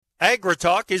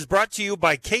AgriTalk is brought to you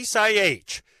by Case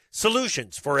IH.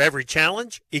 Solutions for every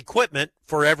challenge, equipment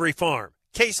for every farm.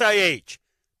 Case IH,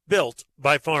 built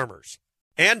by farmers.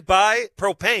 And by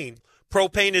propane.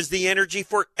 Propane is the energy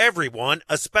for everyone,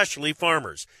 especially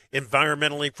farmers.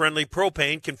 Environmentally friendly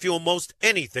propane can fuel most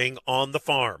anything on the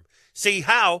farm. See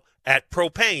how at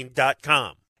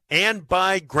propane.com. And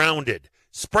by Grounded.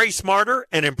 Spray smarter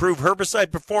and improve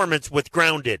herbicide performance with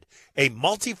Grounded, a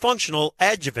multifunctional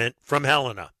adjuvant from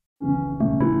Helena.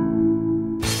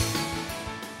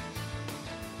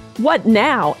 What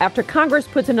now after Congress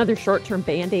puts another short-term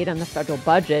Band-Aid on the federal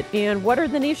budget? And what are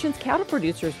the nation's cattle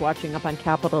producers watching up on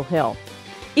Capitol Hill?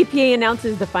 EPA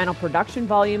announces the final production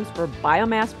volumes for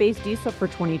biomass-based diesel for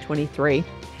 2023.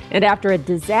 And after a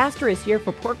disastrous year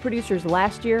for pork producers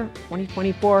last year,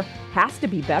 2024 has to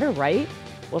be better, right?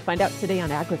 We'll find out today on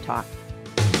AgriTalk.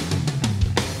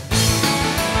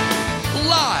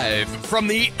 Live from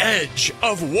the edge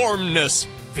of warmness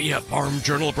via Farm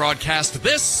Journal broadcast,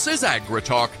 this is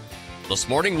AgriTalk. This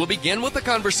morning we'll begin with a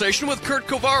conversation with Kurt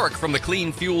Kovarik from the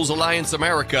Clean Fuels Alliance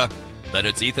America. Then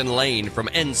it's Ethan Lane from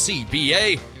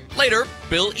NCBA. Later,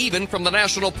 Bill Even from the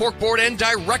National Pork Board, and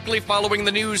directly following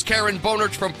the news, Karen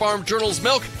Bonert from Farm Journal's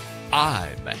Milk.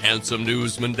 I'm a handsome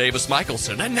newsman, Davis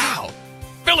Michelson, and now,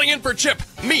 filling in for Chip,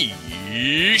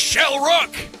 Michelle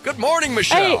Rook. Good morning,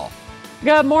 Michelle. Hey,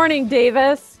 good morning,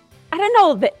 Davis. I don't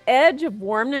know, the edge of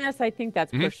warmness, I think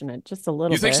that's pushing it just a little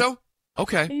bit. You think so?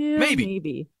 Okay, yeah,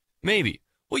 maybe.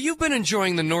 Well, you've been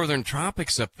enjoying the northern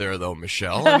tropics up there, though,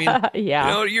 Michelle. I mean,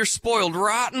 yeah. You're spoiled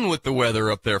rotten with the weather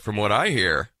up there, from what I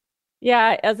hear.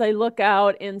 Yeah, as I look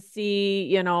out and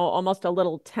see, almost a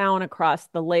little town across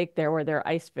the lake there where they're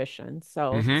ice fishing.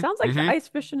 So it sounds like the ice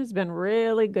fishing has been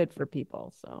really good for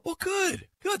people. So well, good.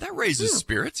 That raises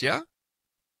spirits, yeah?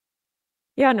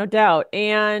 Yeah, no doubt.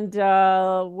 And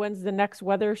when's the next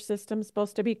weather system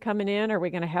supposed to be coming in? Are we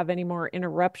going to have any more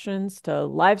interruptions to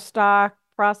livestock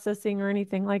processing or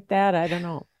anything like that? I don't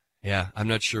know. Yeah, I'm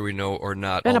not sure we know or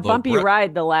not. Been a bumpy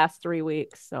ride the last 3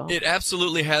 weeks. So it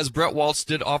absolutely has. Brett Waltz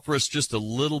did offer us just a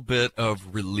little bit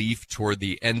of relief toward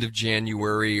the end of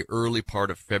January, early part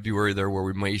of February there, where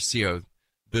we may see a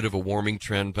bit of a warming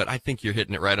trend. But I think you're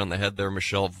hitting it right on the head there,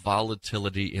 Michelle.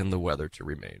 Volatility in the weather to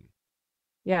remain.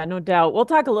 Yeah, no doubt. We'll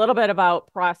talk a little bit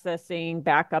about processing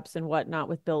backups and whatnot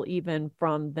with Bill Even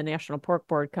from the National Pork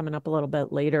Board coming up a little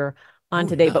bit later on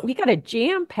today. But we got a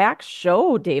jam-packed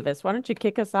show, Davis. Why don't you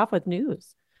kick us off with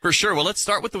news? For sure. Well, let's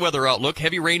start with the weather outlook.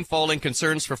 Heavy rainfall and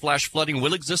concerns for flash flooding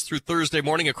will exist through Thursday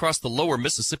morning across the lower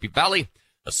Mississippi Valley.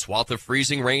 A swath of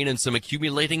freezing rain and some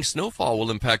accumulating snowfall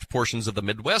will impact portions of the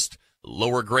Midwest,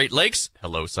 lower Great Lakes,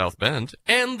 hello South Bend,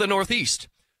 and the Northeast.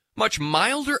 Much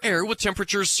milder air with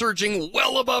temperatures surging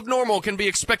well above normal can be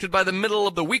expected by the middle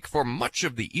of the week for much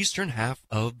of the eastern half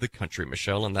of the country,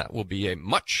 Michelle, and that will be a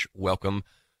much welcome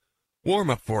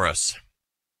warm-up for us.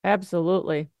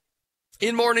 Absolutely.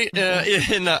 In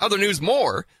other news,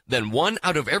 more than 1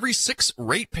 out of every 6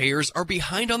 ratepayers are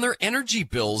behind on their energy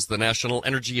bills, the National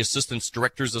Energy Assistance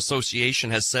Directors Association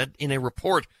has said in a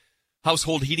report.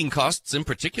 Household heating costs in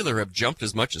particular have jumped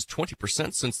as much as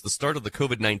 20% since the start of the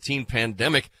COVID-19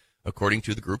 pandemic, according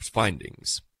to the group's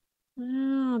findings.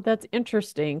 Oh, that's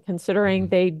interesting, considering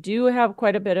they do have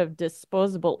quite a bit of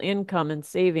disposable income and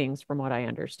savings, from what I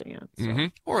understand. So.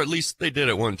 Or at least they did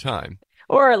at one time.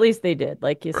 Or at least they did,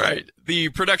 like you said. Right. The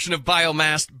production of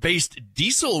biomass-based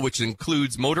diesel, which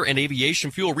includes motor and aviation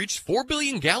fuel, reached 4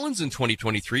 billion gallons in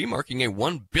 2023, marking a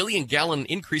 1 billion gallon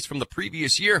increase from the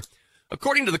previous year.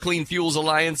 According to the Clean Fuels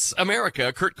Alliance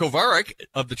America, Kurt Kovarik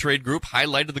of the trade group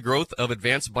highlighted the growth of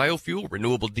advanced biofuel,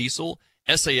 renewable diesel,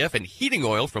 SAF, and heating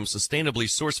oil from sustainably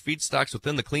sourced feedstocks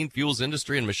within the clean fuels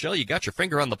industry. And Michelle, you got your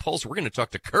finger on the pulse. We're going to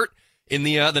talk to Kurt in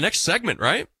the next segment,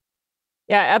 right?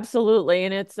 Yeah, absolutely.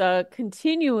 And it's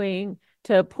continuing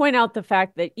to point out the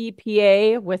fact that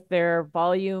EPA, with their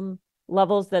volume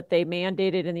levels that they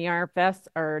mandated in the RFS,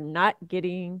 are not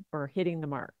getting or hitting the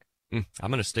mark. I'm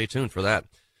going to stay tuned for that.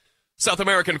 South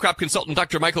American crop consultant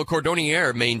Dr. Michael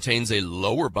Cordonnier maintains a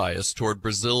lower bias toward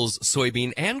Brazil's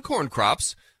soybean and corn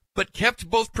crops, but kept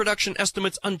both production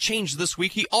estimates unchanged this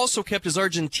week. He also kept his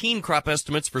Argentine crop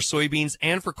estimates for soybeans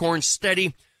and for corn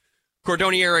steady.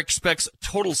 Cordonnier expects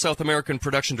total South American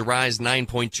production to rise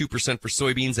 9.2% for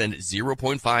soybeans and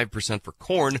 0.5% for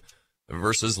corn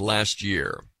versus last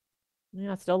year.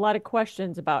 Yeah, still a lot of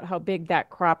questions about how big that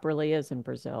crop really is in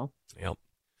Brazil. Yep.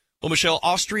 Well, Michelle,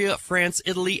 Austria, France,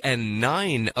 Italy, and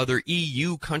 9 other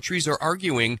EU countries are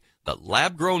arguing that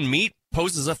lab-grown meat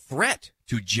poses a threat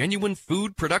to genuine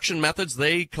food production methods.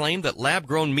 They claim that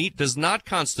lab-grown meat does not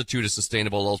constitute a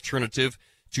sustainable alternative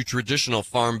to traditional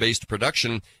farm-based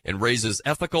production and raises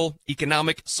ethical,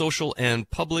 economic, social, and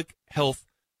public health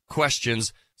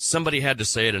questions. Somebody had to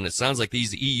say it, and it sounds like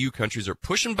these EU countries are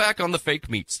pushing back on the fake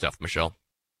meat stuff, Michelle.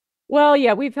 Well,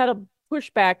 yeah, we've had a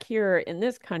pushback here in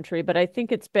this country, but I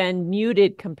think it's been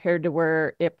muted compared to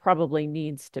where it probably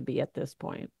needs to be at this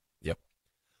point. Yep.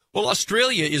 Well,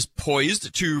 Australia is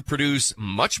poised to produce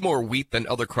much more wheat than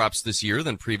other crops this year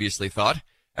than previously thought,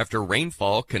 after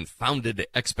rainfall confounded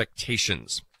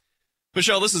expectations.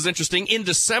 Michelle, this is interesting. In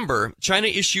December, China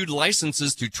issued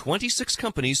licenses to 26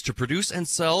 companies to produce and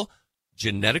sell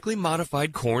genetically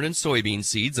modified corn and soybean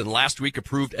seeds, and last week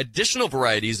approved additional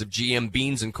varieties of GM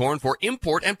beans and corn for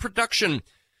import and production.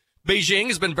 Beijing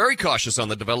has been very cautious on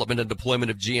the development and deployment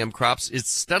of GM crops.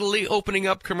 It's steadily opening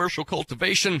up commercial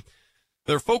cultivation.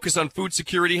 Their focus on food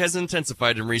security has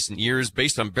intensified in recent years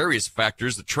based on various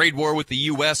factors: the trade war with the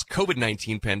U.S.,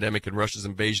 COVID-19 pandemic, and Russia's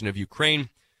invasion of Ukraine.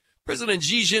 President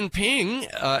Xi Jinping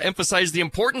emphasized the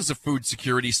importance of food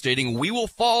security, stating, "We will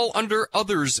fall under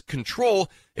others' control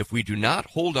if we do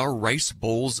not hold our rice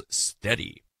bowls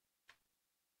steady."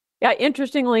 Yeah,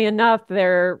 interestingly enough,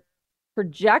 they're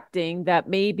projecting that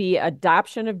maybe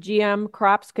adoption of GM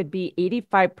crops could be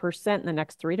 85% in the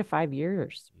next 3 to 5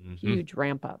 years. Huge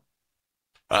ramp up.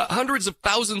 Hundreds of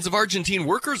thousands of Argentine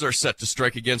workers are set to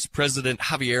strike against President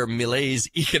Javier Milei's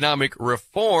economic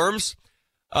reforms.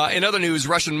 In other news,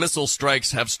 Russian missile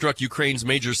strikes have struck Ukraine's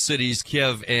major cities,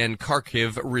 Kiev and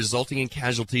Kharkiv, resulting in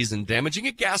casualties and damaging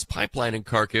a gas pipeline in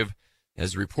Kharkiv,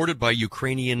 as reported by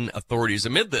Ukrainian authorities.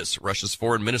 Amid this, Russia's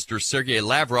Foreign Minister Sergei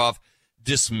Lavrov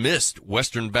dismissed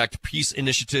Western-backed peace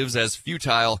initiatives as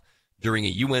futile during a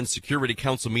UN Security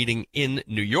Council meeting in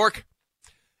New York.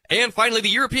 And finally, the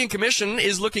European Commission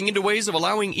is looking into ways of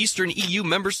allowing Eastern EU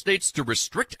member states to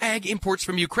restrict ag imports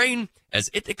from Ukraine as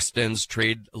it extends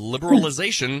trade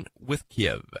liberalization with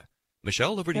Kiev.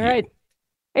 Michelle, over to you. All right.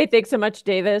 Hey, thanks so much,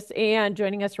 Davis. And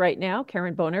joining us right now,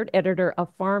 Karen Bonert, editor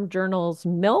of Farm Journal's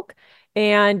Milk.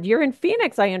 And you're in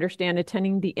Phoenix, I understand,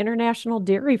 attending the International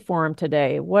Dairy Forum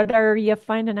today. What are you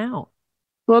finding out?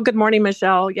 Well, good morning,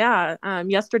 Michelle. Yeah,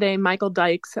 yesterday, Michael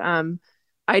Dykes, IDFA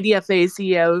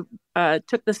CEO,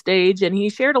 took the stage and he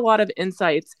shared a lot of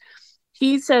insights.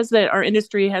 He says that our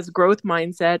industry has a growth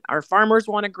mindset. Our farmers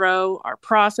want to grow. Our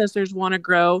processors want to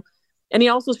grow. And he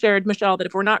also shared, Michelle, that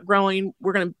if we're not growing,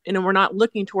 we're not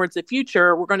looking towards the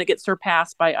future, we're going to get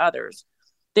surpassed by others.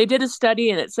 They did a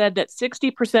study and it said that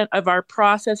 60% of our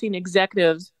processing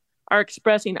executives are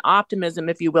expressing optimism,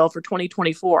 if you will, for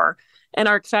 2024 and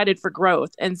are excited for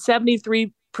growth. And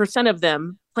 73% of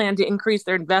them plan to increase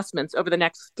their investments over the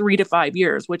next 3 to 5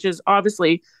 years, which is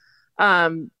obviously,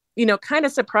 kind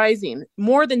of surprising.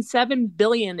 More than $7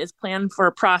 billion is planned for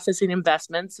processing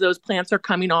investments. Those plants are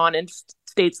coming on in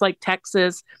states like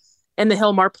Texas and the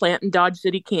Hillmar plant in Dodge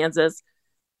City, Kansas.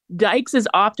 Dykes is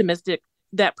optimistic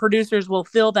that producers will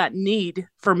fill that need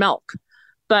for milk.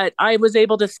 But I was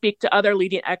able to speak to other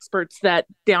leading experts that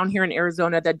down here in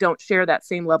Arizona that don't share that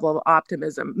same level of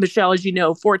optimism. Michelle, as you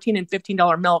know, $14 and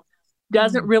 $15 milk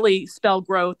doesn't really spell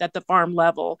growth at the farm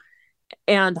level.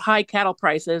 And high cattle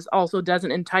prices also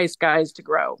doesn't entice guys to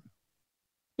grow.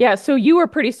 Yeah, so you were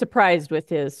pretty surprised with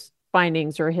his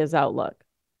findings or his outlook.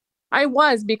 I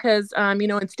was because,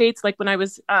 in states like when I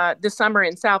was this summer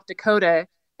in South Dakota,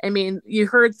 I mean, you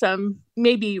heard some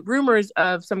maybe rumors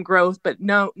of some growth, but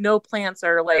no plants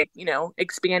are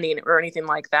expanding or anything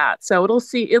like that. So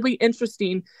it'll be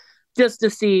interesting just to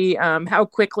see how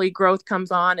quickly growth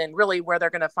comes on and really where they're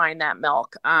going to find that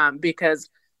milk because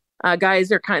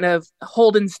guys are kind of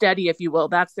holding steady, if you will.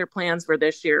 That's their plans for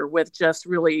this year with just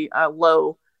really a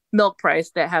low milk price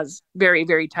that has very,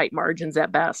 very tight margins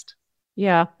at best.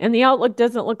 Yeah. And the outlook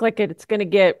doesn't look like it's going to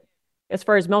get, as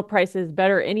far as milk prices,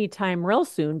 better anytime real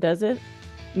soon, does it?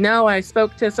 No, I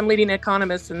spoke to some leading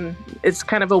economists and it's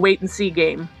kind of a wait and see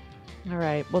game. All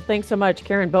right. Well, thanks so much,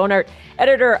 Karen Bonert,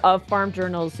 editor of Farm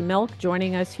Journal's Milk,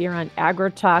 joining us here on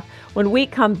AgriTalk. When we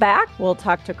come back, we'll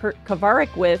talk to Kurt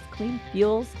Kovarik with Clean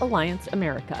Fuels Alliance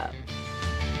America.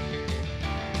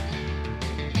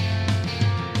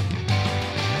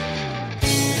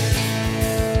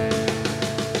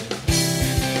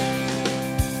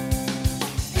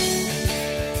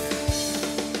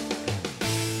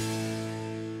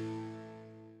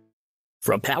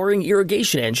 From powering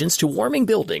irrigation engines to warming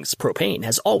buildings, propane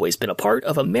has always been a part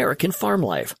of American farm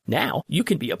life. Now, you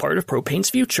can be a part of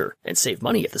propane's future and save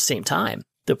money at the same time.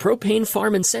 The Propane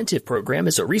Farm Incentive Program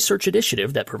is a research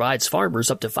initiative that provides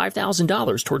farmers up to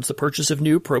 $5,000 towards the purchase of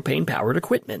new propane-powered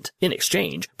equipment. In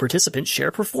exchange, participants share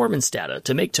performance data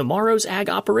to make tomorrow's ag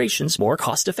operations more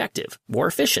cost-effective, more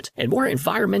efficient, and more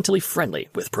environmentally friendly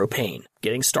with propane.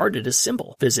 Getting started is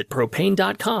simple. Visit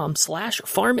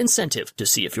propane.com/farm incentive to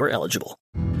see if you're eligible.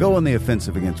 Go on the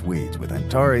offensive against weeds with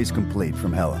Antares Complete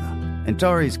from Helena.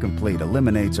 Antares Complete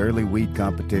eliminates early weed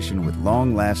competition with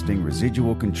long-lasting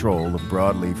residual control of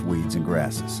broadleaf weeds and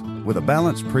grasses. With a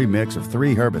balanced pre-mix of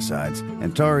 3 herbicides,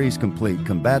 Antares Complete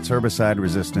combats herbicide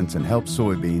resistance and helps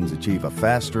soybeans achieve a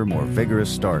faster, more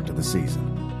vigorous start to the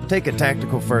season. Take a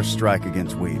tactical first strike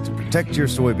against weeds and protect your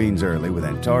soybeans early with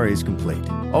Antares Complete.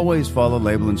 Always follow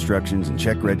label instructions and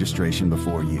check registration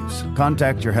before use.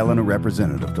 Contact your Helena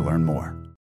representative to learn more.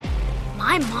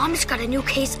 My mom's got a new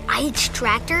Case IH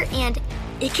tractor, and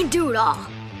it can do it all.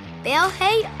 Bale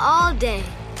hay all day.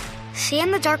 See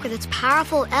in the dark with its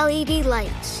powerful LED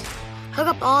lights. Hook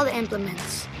up all the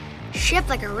implements. Shift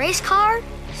like a race car.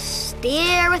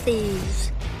 Steer with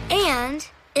ease. And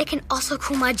it can also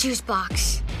cool my juice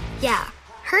box. Yeah,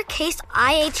 her Case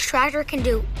IH tractor can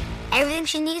do everything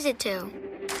she needs it to.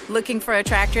 Looking for a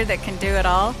tractor that can do it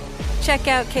all? Check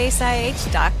out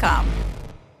caseih.com.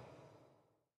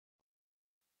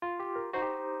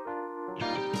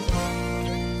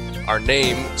 Our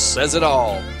name says it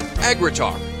all.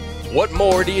 AgriTalk. What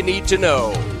more do you need to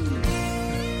know?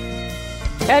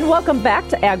 And welcome back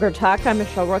to AgriTalk. I'm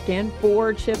Michelle Rook in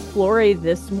for Chip Flory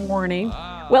this morning.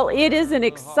 Well, it is an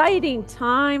exciting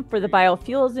time for the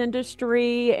biofuels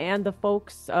industry and the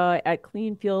folks at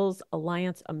Clean Fuels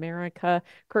Alliance America.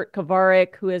 Kurt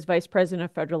Kovarik, who is Vice President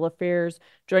of Federal Affairs,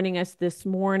 joining us this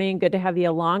morning. Good to have you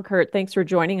along, Kurt. Thanks for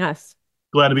joining us.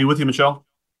 Glad to be with you, Michelle.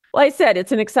 Well, I said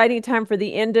it's an exciting time for the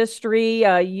industry.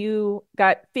 You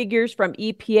got figures from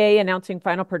EPA announcing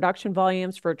final production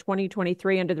volumes for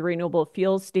 2023 under the Renewable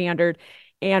Fuels Standard.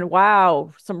 And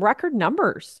wow, some record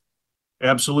numbers.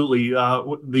 Absolutely.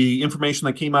 The information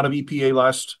that came out of EPA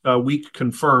last week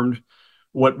confirmed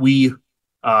what we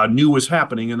knew was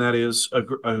happening, and that is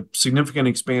a significant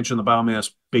expansion of the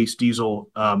biomass-based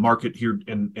diesel market here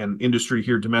and industry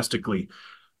here domestically.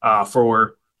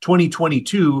 For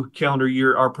 2022 calendar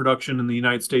year, our production in the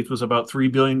United States was about 3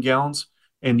 billion gallons,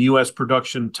 and U.S.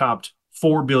 production topped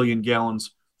 4 billion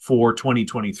gallons for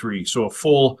 2023. So a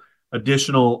full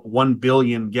additional 1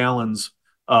 billion gallons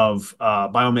of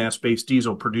biomass-based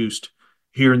diesel produced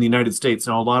here in the United States.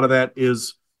 Now, a lot of that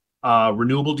is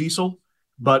renewable diesel,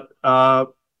 but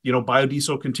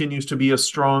biodiesel continues to be a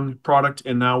strong product,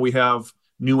 and now we have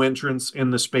new entrants in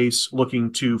the space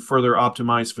looking to further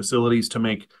optimize facilities to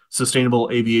make sustainable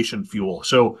aviation fuel.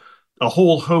 So a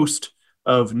whole host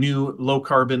of new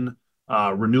low-carbon,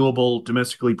 renewable,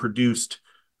 domestically produced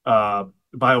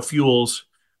biofuels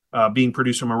being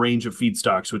produced from a range of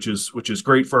feedstocks, which is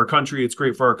great for our country. It's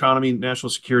great for our economy, national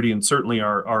security, and certainly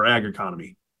our ag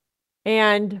economy.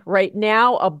 And right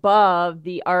now, above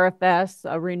the RFS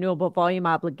renewable volume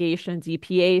obligations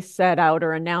EPA set out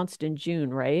or announced in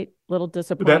June, right? Little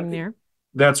disappointing there.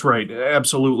 That's right.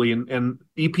 Absolutely. And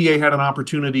EPA had an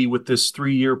opportunity with this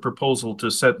 3-year proposal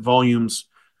to set volumes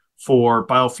for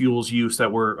biofuels use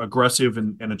that were aggressive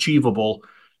and achievable.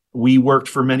 We worked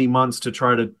for many months to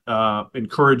try to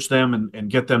encourage them and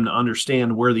get them to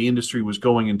understand where the industry was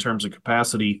going in terms of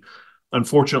capacity.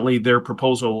 Unfortunately, their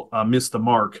proposal missed the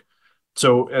mark.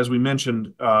 So as we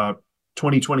mentioned,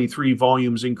 2023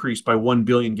 volumes increased by 1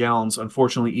 billion gallons.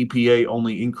 Unfortunately, EPA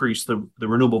only increased the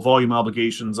renewable volume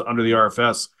obligations under the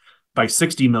RFS by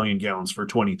 60 million gallons for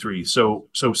 23. So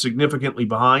significantly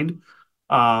behind.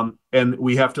 And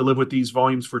we have to live with these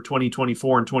volumes for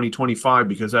 2024 and 2025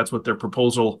 because that's what their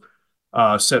proposal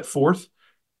set forth.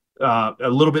 A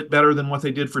little bit better than what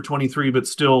they did for 23, but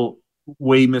still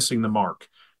way missing the mark.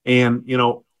 And,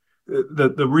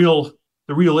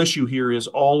 the real issue here is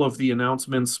all of the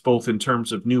announcements, both in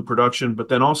terms of new production, but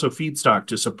then also feedstock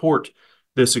to support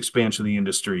this expansion of the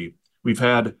industry. We've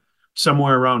had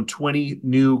somewhere around 20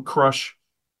 new crush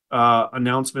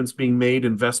announcements being made,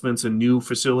 investments in new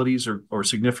facilities or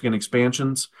significant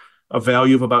expansions, a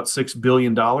value of about $6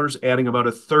 billion, adding about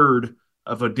a third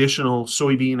of additional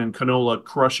soybean and canola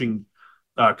crushing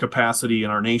capacity in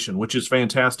our nation, which is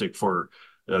fantastic for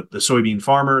the soybean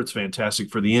farmer. It's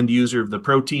fantastic for the end user of the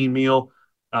protein meal.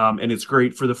 And it's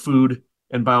great for the food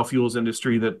and biofuels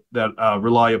industry that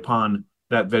rely upon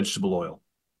that vegetable oil.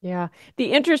 Yeah.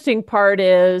 The interesting part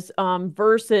is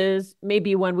versus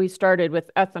maybe when we started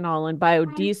with ethanol and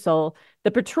biodiesel,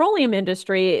 the petroleum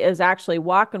industry is actually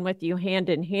walking with you hand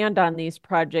in hand on these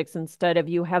projects instead of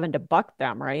you having to buck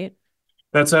them, right?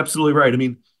 That's absolutely right. I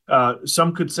mean,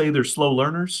 Some could say they're slow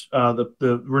learners.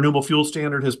 The renewable fuel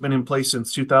standard has been in place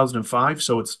since 2005,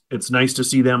 so it's nice to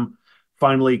see them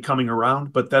finally coming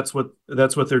around. But that's what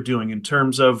they're doing in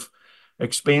terms of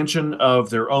expansion of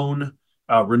their own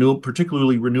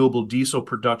particularly renewable diesel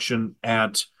production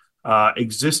at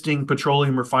existing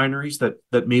petroleum refineries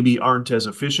that maybe aren't as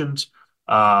efficient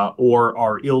or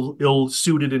are ill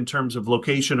suited in terms of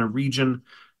location or region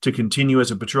to continue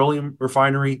as a petroleum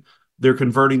refinery. They're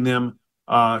converting them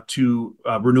to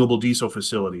renewable diesel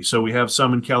facilities. So we have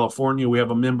some in California. We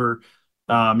have a member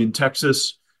in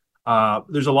Texas.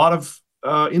 There's a lot of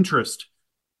interest,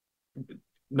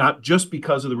 not just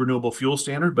because of the renewable fuel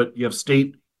standard, but you have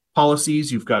state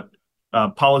policies. You've got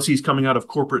policies coming out of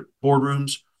corporate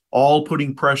boardrooms, all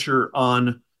putting pressure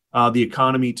on the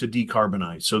economy to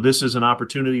decarbonize. So this is an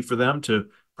opportunity for them to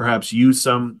perhaps use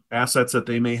some assets that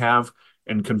they may have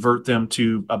and convert them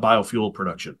to a biofuel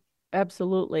production.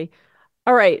 Absolutely.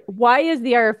 All right. Why is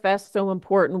the RFS so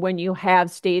important when you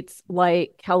have states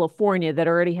like California that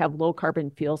already have low carbon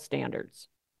fuel standards?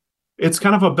 It's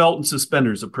kind of a belt and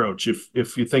suspenders approach,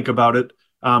 if you think about it.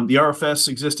 The RFS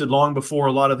existed long before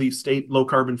a lot of these state low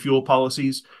carbon fuel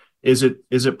policies. Is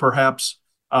it perhaps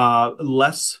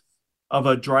less of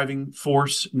a driving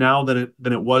force now than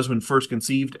it was when first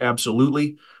conceived?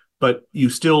 Absolutely. But you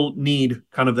still need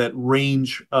kind of that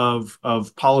range of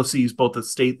policies, both at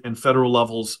state and federal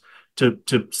levels,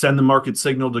 to send the market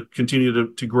signal to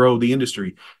continue to grow the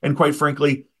industry. And quite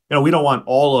frankly, we don't want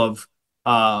all of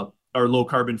our low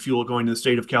carbon fuel going to the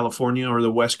state of California or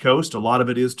the West Coast. A lot of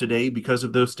it is today because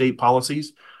of those state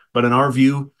policies. But in our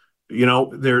view,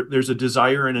 there's a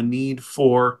desire and a need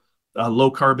for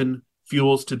low carbon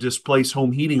fuels to displace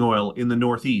home heating oil in the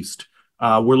Northeast.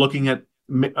 We're looking at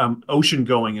ocean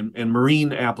going and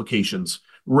marine applications,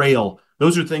 rail.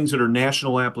 Those are things that are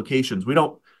national applications. We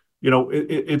don't,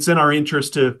 it's in our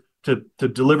interest to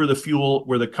deliver the fuel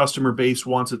where the customer base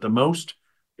wants it the most.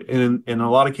 And in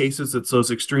a lot of cases, it's those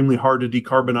extremely hard to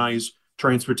decarbonize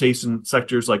transportation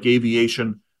sectors like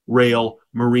aviation, rail,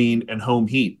 marine, and home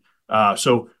heat.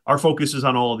 So our focus is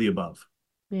on all of the above.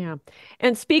 Yeah.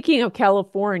 And speaking of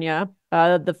California,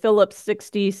 the Phillips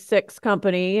 66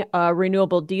 company,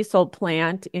 renewable diesel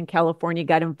plant in California,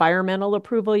 got environmental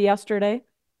approval yesterday.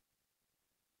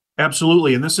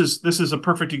 Absolutely. And this is a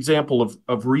perfect example of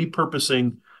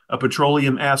repurposing a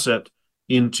petroleum asset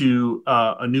into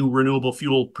a new renewable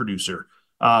fuel producer.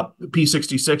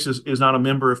 P66 is not a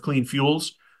member of Clean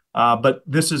Fuels, but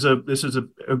this is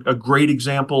a great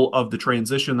example of the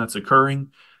transition that's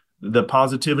occurring, the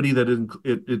positivity that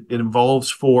it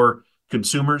involves for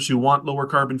consumers who want lower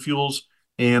carbon fuels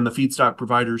and the feedstock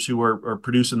providers who are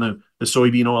producing the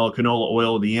soybean oil, canola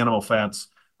oil, the animal fats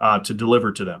to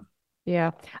deliver to them.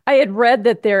 Yeah. I had read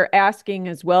that they're asking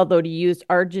as well, though, to use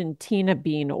Argentina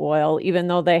bean oil, even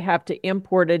though they have to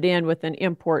import it in with an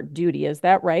import duty. Is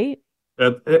that right?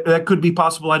 That could be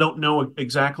possible. I don't know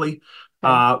exactly.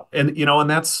 Okay. And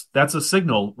that's a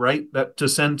signal, right? That to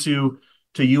send to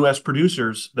U.S.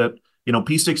 producers that,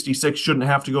 P66 shouldn't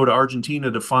have to go to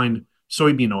Argentina to find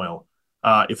soybean oil.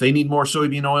 If they need more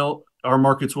soybean oil, our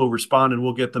markets will respond and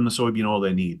we'll get them the soybean oil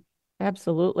they need.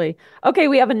 Absolutely. Okay,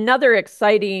 we have another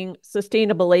exciting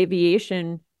sustainable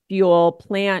aviation fuel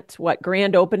plant,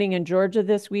 grand opening in Georgia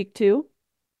this week too?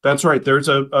 That's right. There's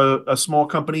a small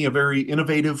company, a very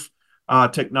innovative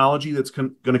technology that's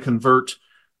going to convert,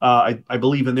 I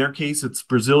believe in their case, it's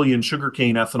Brazilian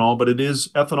sugarcane ethanol, but it is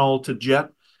ethanol to jet.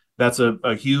 That's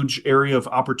a huge area of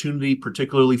opportunity,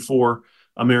 particularly for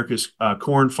America's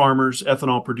corn farmers,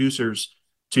 ethanol producers,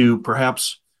 to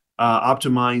perhaps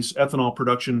optimize ethanol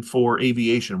production for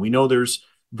aviation. We know there's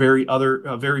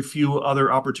very few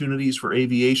other opportunities for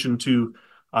aviation to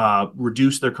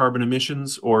reduce their carbon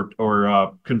emissions or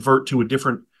convert to a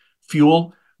different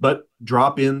fuel, but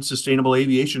drop-in sustainable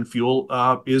aviation fuel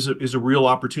is a real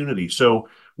opportunity. So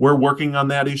we're working on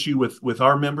that issue with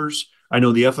our members. I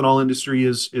know the ethanol industry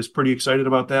is pretty excited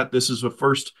about that. This is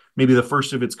maybe the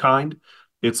first of its kind.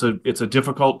 It's a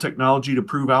difficult technology to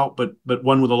prove out, but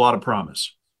one with a lot of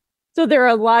promise. So there are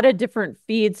a lot of different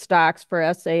feedstocks for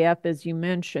SAF, as you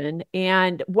mentioned.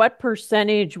 And what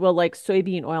percentage will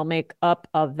soybean oil make up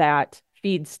of that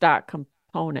feedstock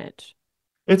component?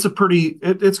 In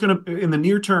the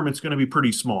near term, it's going to be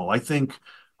pretty small. I think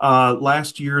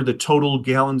last year, the total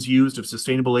gallons used of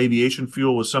sustainable aviation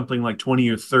fuel was something like 20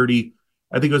 or 30.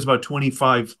 I think it was about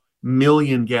 25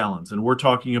 million gallons. And we're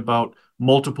talking about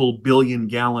multiple billion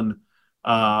gallon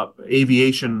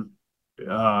aviation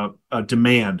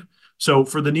demand. So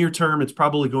for the near term, it's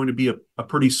probably going to be a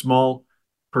pretty small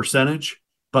percentage,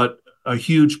 but a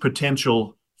huge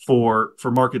potential for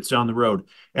markets down the road.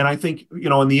 And I think,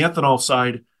 on the ethanol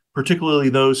side, particularly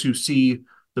those who see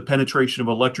the penetration of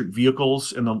electric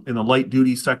vehicles in the light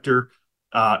duty sector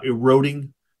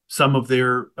eroding some of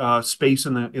their space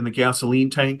in the gasoline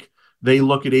tank, they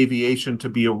look at aviation to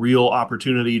be a real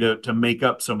opportunity to make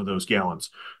up some of those gallons.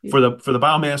 Yeah. For the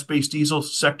biomass-based diesel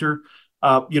sector,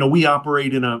 we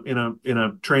operate in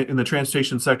the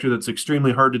transportation sector that's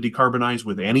extremely hard to decarbonize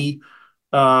with any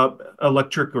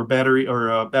electric or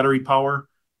battery power.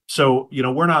 So,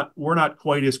 we're not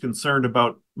quite as concerned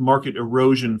about market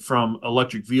erosion from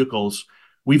electric vehicles.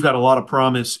 We've got a lot of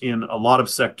promise in a lot of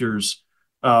sectors,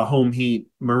 home heat,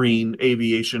 marine,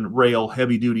 aviation, rail,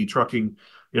 heavy duty trucking.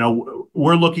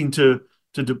 We're looking to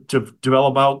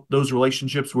develop out those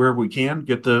relationships wherever we can,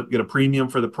 get a premium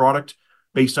for the product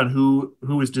based on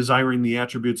who is desiring the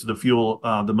attributes of the fuel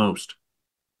the most.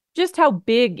 Just how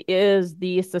big is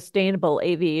the sustainable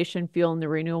aviation fuel and the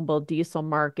renewable diesel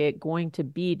market going to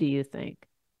be, do you think?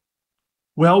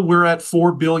 Well, we're at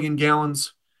 4 billion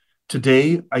gallons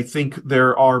today. I think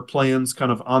there are plans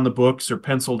kind of on the books or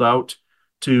penciled out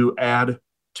to add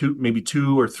maybe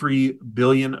 2 or 3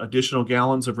 billion additional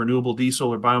gallons of renewable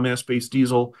diesel or biomass-based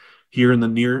diesel here in the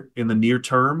near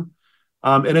term.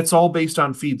 And it's all based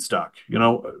on feedstock.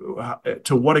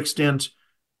 To what extent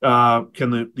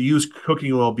can the used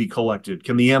cooking oil be collected?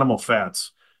 Can the animal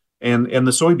fats and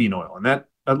the soybean oil? And that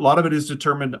a lot of it is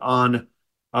determined on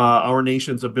our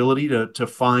nation's ability to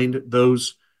find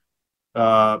those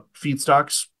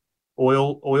feedstocks,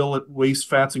 oil, waste,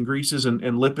 fats, and greases and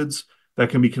lipids that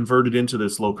can be converted into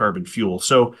this low carbon fuel.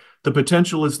 So the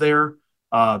potential is there.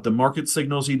 The market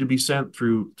signals need to be sent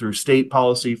through state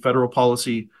policy, federal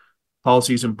policies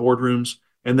and boardrooms,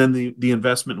 and then the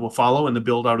investment will follow and the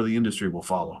build out of the industry will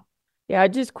follow. Yeah,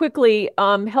 just quickly,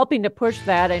 helping to push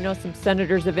that. I know some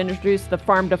senators have introduced the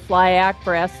Farm to Fly Act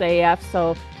for SAF,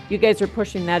 so you guys are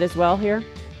pushing that as well here?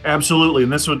 Absolutely,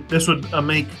 and this would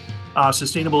make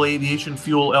sustainable aviation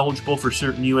fuel eligible for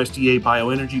certain USDA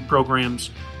bioenergy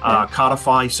programs,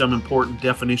 codify some important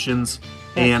definitions,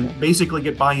 and basically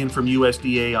get buy-in from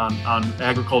USDA on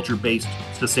agriculture-based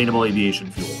sustainable aviation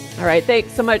fuel. All right,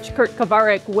 thanks so much, Kurt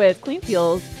Kovarik with Clean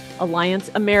Fuels Alliance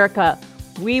America.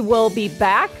 We will be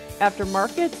back after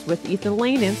markets with Ethan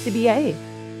Lane, NCBA.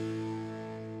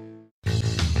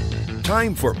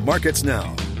 Time for Markets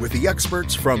Now with the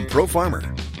experts from Pro Farmer.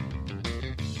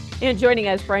 And joining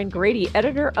us, Brian Grady,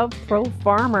 editor of Pro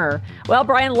Farmer. Well,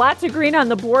 Brian, lots of green on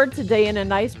the board today and a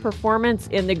nice performance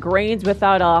in the grains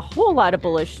without a whole lot of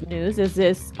bullish news. Is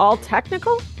this all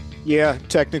technical? Yeah,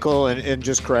 technical and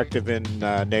just corrective in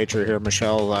nature here,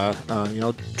 Michelle.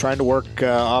 Trying to work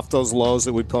off those lows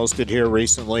that we posted here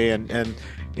recently, and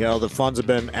the funds have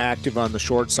been active on the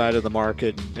short side of the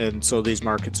market, and so these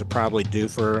markets are probably due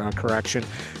for a correction.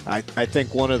 I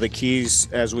think one of the keys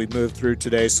as we move through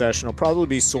today's session will probably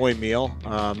be soy meal.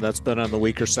 That's been on the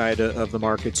weaker side of the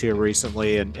markets here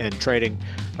recently and trading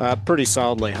pretty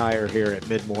solidly higher here at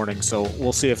mid-morning, so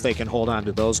we'll see if they can hold on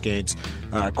to those gains.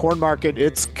 Corn market,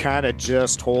 it's kind of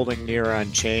just holding near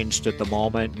unchanged at the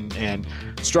moment and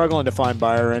struggling to find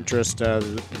buyer interest.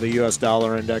 The U.S.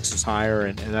 dollar index is higher,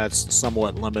 and that's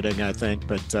somewhat limiting, I think,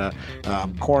 but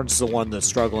corn's the one that's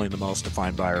struggling the most to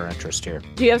find buyer interest here.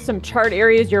 Do you have some chart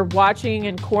areas you're watching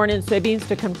in corn and soybeans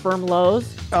to confirm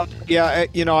lows? I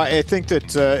think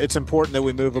that it's important that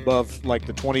we move above like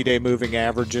the 20-day moving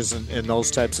averages and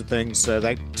those types of things.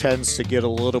 That tends to get a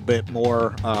little bit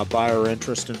more buyer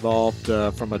interest involved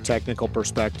from a technical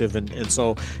perspective, and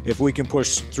so if we can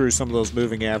push through some of those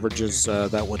moving averages,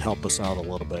 that would help us out a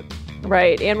little bit.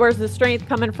 Right, and where's the strength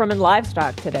coming from in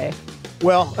livestock today?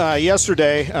 Well,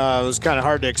 yesterday it was kind of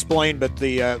hard to explain, but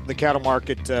the cattle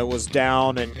market was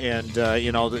down, and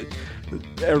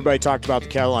everybody talked about the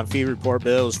cattle on feed report,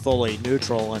 but it was fully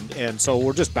neutral, and so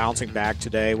we're just bouncing back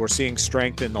today. We're seeing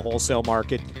strength in the wholesale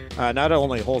market, not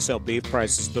only wholesale beef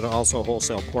prices, but also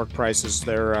wholesale pork prices.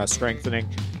 They're strengthening.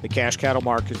 The cash cattle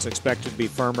market's expected to be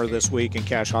firmer this week, and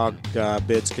cash hog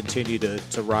bids continue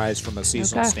to rise from a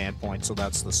seasonal standpoint, so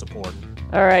that's the support.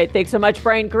 All right, thanks so much,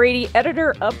 Brian Grady,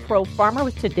 editor of Pro Farmer,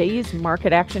 with today's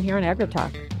market action here on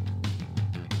AgriTalk.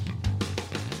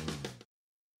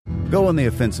 Go on the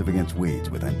offensive against weeds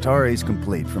with Antares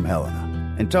Complete from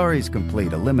Helena. Antares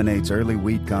Complete eliminates early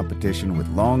weed competition with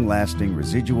long-lasting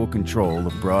residual control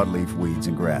of broadleaf weeds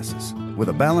and grasses. With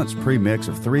a balanced premix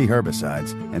of 3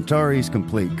 herbicides, Antares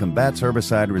Complete combats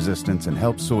herbicide resistance and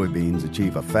helps soybeans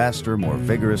achieve a faster, more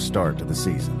vigorous start to the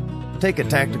season. Take a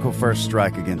tactical first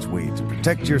strike against weeds and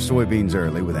protect your soybeans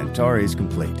early with Antares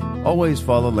Complete. Always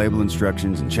follow label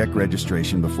instructions and check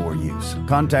registration before use.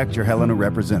 Contact your Helena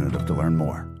representative to learn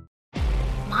more.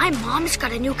 My mom's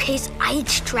got a new Case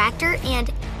IH tractor,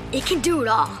 and it can do it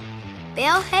all.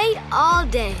 Bale hay all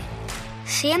day.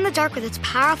 See in the dark with its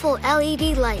powerful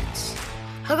LED lights.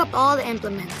 Hook up all the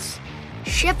implements.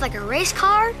 Shift like a race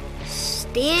car.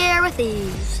 Steer with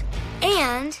ease.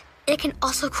 And it can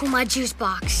also cool my juice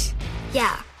box.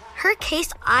 Yeah, her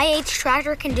Case IH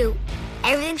tractor can do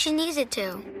everything she needs it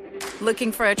to.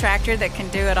 Looking for a tractor that can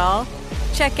do it all?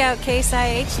 Check out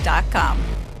caseih.com.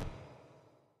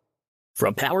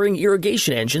 From powering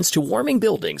irrigation engines to warming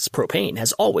buildings, propane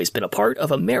has always been a part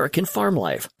of American farm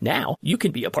life. Now, you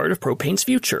can be a part of propane's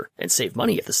future and save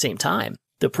money at the same time.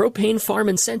 The Propane Farm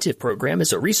Incentive Program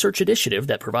is a research initiative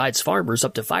that provides farmers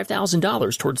up to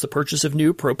 $5,000 towards the purchase of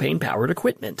new propane-powered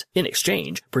equipment. In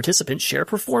exchange, participants share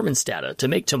performance data to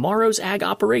make tomorrow's ag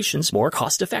operations more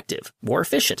cost-effective, more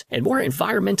efficient, and more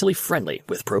environmentally friendly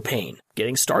with propane.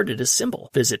 Getting started is simple.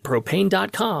 Visit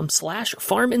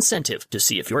propane.com/farm incentive to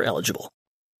see if you're eligible.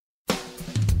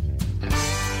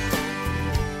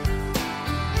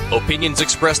 Opinions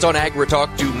expressed on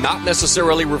AgriTalk do not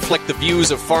necessarily reflect the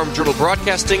views of Farm Journal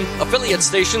Broadcasting, affiliate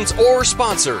stations, or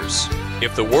sponsors.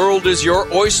 If the world is your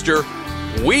oyster,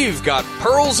 we've got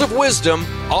pearls of wisdom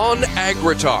on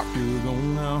AgriTalk.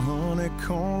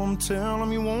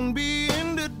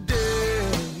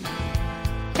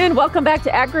 And welcome back to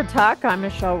AgriTalk. I'm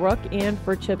Michelle Rook in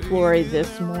for Chip Flory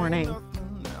this morning.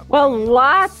 Well,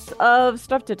 lots of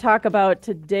stuff to talk about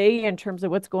today in terms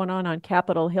of what's going on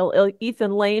Capitol Hill.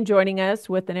 Ethan Lane joining us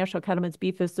with the National Cattlemen's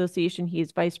Beef Association.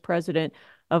 He's Vice President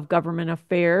of Government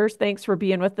Affairs. Thanks for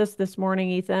being with us this morning,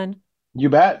 Ethan. You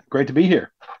bet. Great to be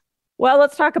here. Well,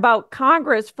 let's talk about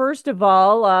Congress. First of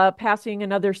all, passing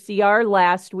another CR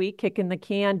last week, kicking the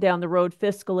can down the road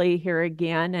fiscally here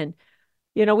again. And,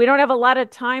 you know, we don't have a lot of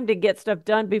time to get stuff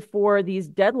done before these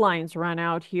deadlines run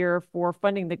out here for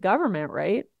funding the government,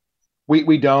 right?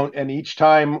 We don't. And each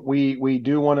time we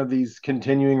do one of these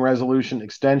continuing resolution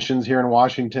extensions here in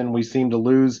Washington, we seem to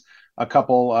lose a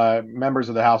couple members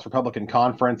of the House Republican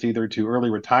Conference, either to early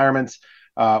retirements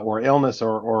or illness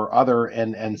or other.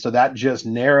 And so that just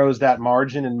narrows that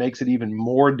margin and makes it even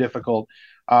more difficult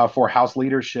for House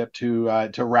leadership to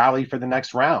rally for the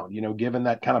next round. You know, given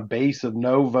that kind of base of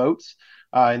no votes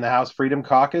in the House Freedom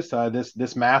Caucus,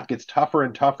 this math gets tougher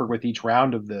and tougher with each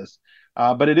round of this.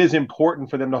 But it is important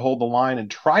for them to hold the line and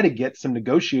try to get some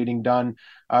negotiating done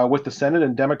with the Senate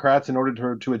and Democrats in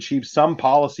order to achieve some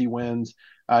policy wins,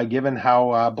 given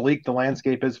how bleak the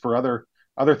landscape is for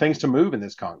other things to move in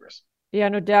this Congress. Yeah,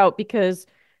 no doubt, because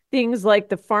things like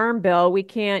the Farm Bill, we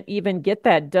can't even get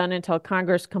that done until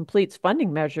Congress completes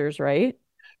funding measures, right?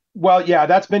 Well, yeah,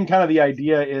 that's been kind of the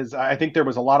idea. Is I think there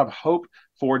was a lot of hope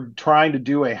for trying to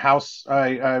do a House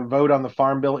vote on the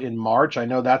Farm Bill in March. I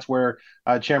know that's where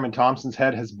Chairman Thompson's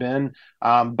head has been.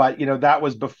 But, you know, that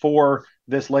was before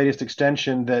this latest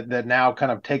extension that now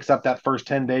kind of takes up that first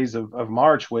 10 days of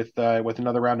March with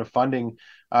another round of funding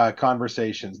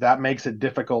conversations. That makes it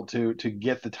difficult to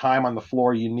get the time on the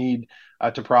floor you need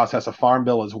to process a Farm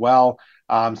Bill as well.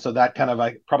 So that kind of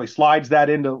probably slides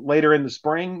that into later in the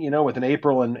spring, you know, with an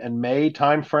April and May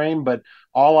timeframe. But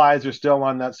all eyes are still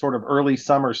on that sort of early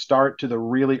summer start to the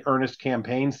really earnest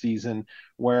campaign season,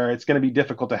 where it's going to be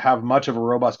difficult to have much of a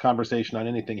robust conversation on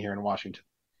anything here in Washington.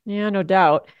 Yeah, no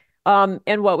doubt. And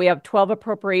we have 12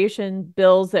 appropriation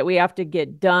bills that we have to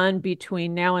get done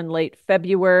between now and late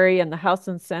February, and the House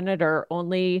and Senate are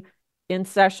only in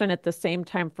session at the same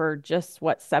time for just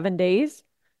 7 days?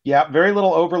 Yeah, very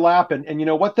little overlap. And you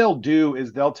know, what they'll do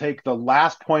is they'll take the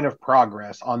last point of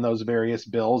progress on those various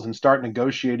bills and start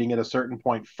negotiating at a certain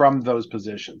point from those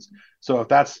positions. So if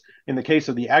that's in the case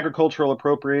of the agricultural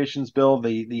appropriations bill,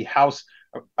 the House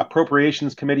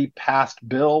Appropriations Committee passed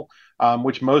bill,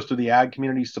 which most of the ag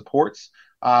community supports.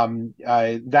 That's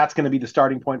going to be the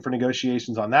starting point for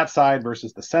negotiations on that side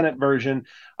versus the Senate version.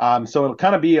 So it'll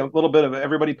kind of be a little bit of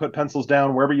everybody put pencils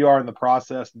down wherever you are in the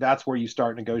process. That's where you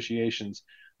start negotiations.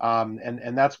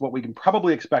 And that's what we can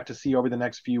probably expect to see over the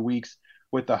next few weeks,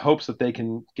 with the hopes that they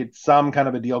can get some kind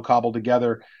of a deal cobbled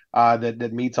together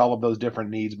that meets all of those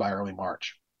different needs by early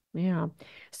March. Yeah.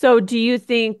 So do you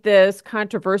think this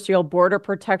controversial border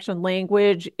protection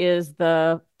language is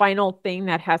the final thing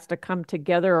that has to come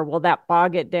together, or will that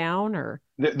bog it down? Or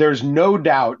there's no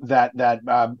doubt that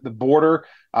the border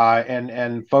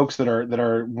and folks that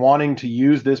are wanting to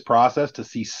use this process to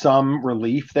see some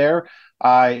relief there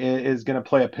is going to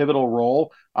play a pivotal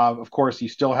role. Of course, you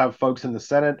still have folks in the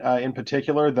Senate in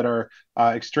particular that are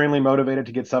extremely motivated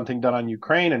to get something done on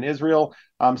Ukraine and Israel.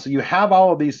 So you have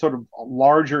all of these sort of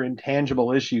larger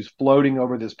intangible issues floating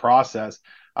over this process.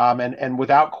 And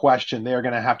without question, they are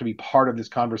going to have to be part of this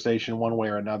conversation one way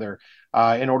or another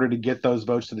in order to get those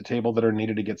votes to the table that are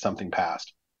needed to get something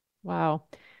passed. Wow.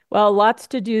 Well, lots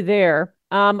to do there.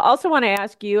 Also want to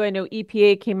ask you, I know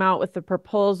EPA came out with a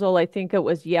proposal, I think it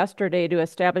was yesterday, to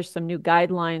establish some new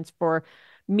guidelines for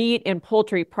meat and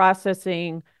poultry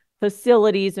processing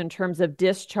facilities in terms of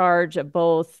discharge of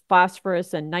both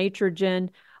phosphorus and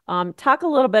nitrogen. Talk a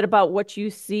little bit about what you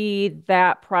see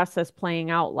that process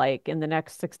playing out like in the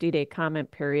next 60-day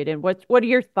comment period, and what are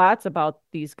your thoughts about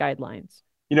these guidelines?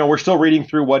 We're still reading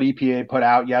through what EPA put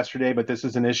out yesterday, but this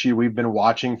is an issue we've been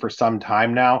watching for some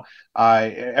time now.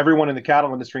 Everyone in the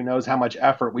cattle industry knows how much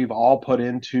effort we've all put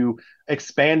into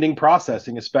expanding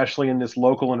processing, especially in this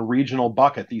local and regional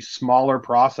bucket, these smaller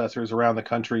processors around the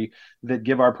country that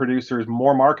give our producers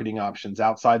more marketing options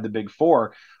outside the big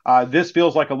four. This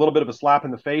feels like a little bit of a slap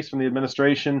in the face from the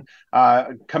administration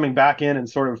coming back in and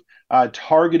sort of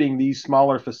targeting these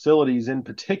smaller facilities in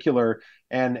particular,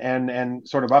 and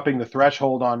sort of upping the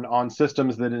threshold on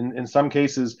systems that in some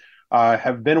cases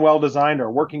have been well designed,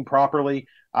 are working properly.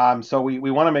 So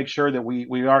we want to make sure that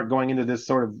we aren't going into this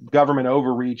sort of government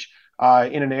overreach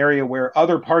in an area where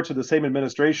other parts of the same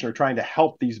administration are trying to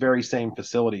help these very same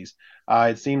facilities.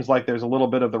 It seems like there's a little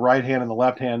bit of the right hand and the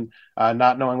left hand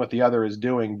not knowing what the other is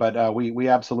doing, but we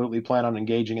absolutely plan on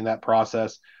engaging in that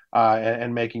process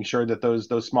and making sure that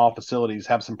those small facilities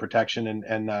have some protection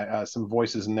and some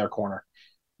voices in their corner.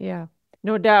 Yeah,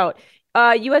 no doubt.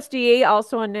 USDA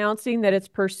also announcing that it's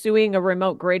pursuing a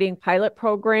remote grading pilot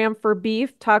program for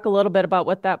beef. Talk a little bit about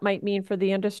what that might mean for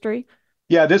the industry.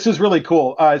 Yeah, this is really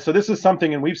cool. So this is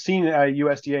something, and we've seen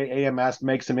USDA AMS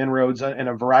make some inroads in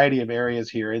a variety of areas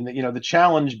here. And the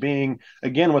challenge being,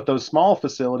 again, with those small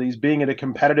facilities being at a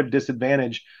competitive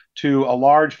disadvantage to a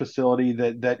large facility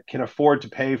that can afford to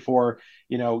pay for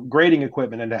grading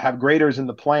equipment and to have graders in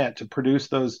the plant to produce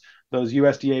those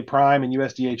USDA Prime and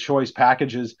USDA Choice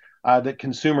packages that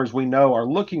consumers we know are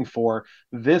looking for.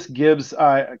 This creates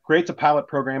a pilot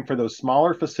program for those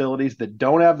smaller facilities that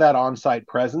don't have that on-site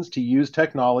presence to use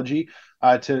technology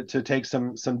to take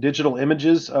some digital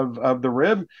images of the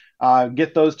rib,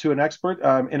 get those to an expert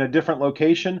in a different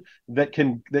location that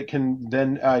can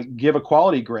then give a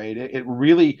quality grade. It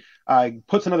really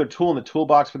puts another tool in the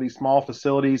toolbox for these small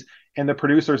facilities and the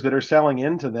producers that are selling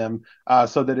into them,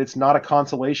 so that it's not a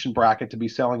consolation bracket to be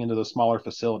selling into those smaller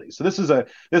facilities. So this is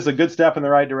a good step in the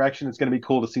right direction. It's going to be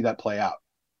cool to see that play out.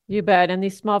 You bet. And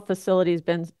these small facilities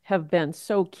have been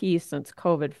so key since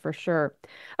COVID, for sure.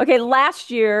 Okay, last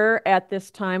year at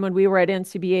this time when we were at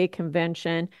NCBA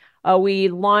convention, we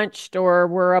launched, or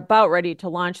were about ready to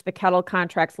launch, the Cattle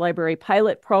Contracts Library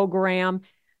pilot program.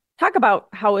 Talk about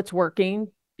how it's working.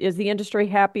 Is the industry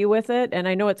happy with it? And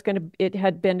I know it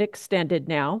had been extended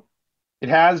now. It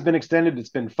has been extended. It's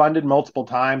been funded multiple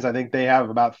times. I think they have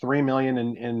about $3 million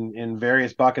in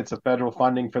various buckets of federal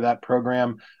funding for that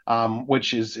program,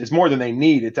 which is more than they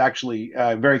need. It's actually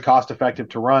very cost effective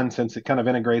to run, since it kind of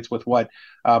integrates with what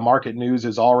Market News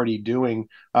is already doing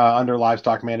under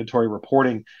livestock mandatory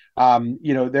reporting.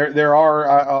 There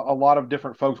are a lot of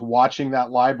different folks watching that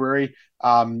library.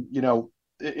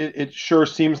 It sure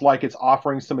seems like it's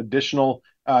offering some additional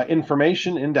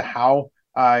information into how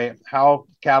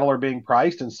cattle are being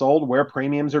priced and sold, where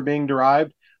premiums are being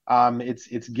derived.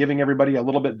 It's giving everybody a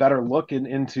little bit better look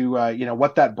into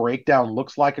what that breakdown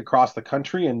looks like across the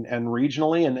country and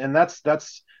regionally, and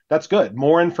that's good.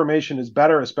 More information is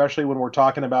better, especially when we're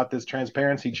talking about this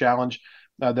transparency challenge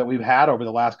that we've had over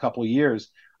the last couple of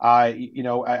years.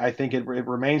 I think it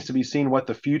remains to be seen what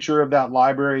the future of that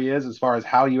library is, as far as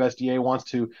how USDA wants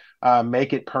to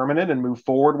make it permanent and move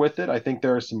forward with it. I think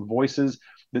there are some voices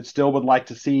that still would like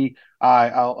to see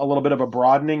a little bit of a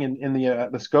broadening in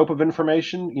the scope of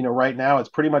information. Right now it's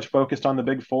pretty much focused on the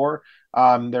big four.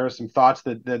 There are some thoughts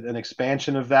that an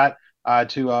expansion of that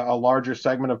to a larger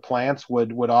segment of plants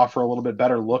would offer a little bit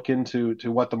better look into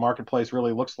what the marketplace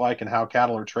really looks like and how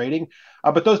cattle are trading.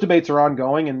 But those debates are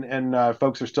ongoing, and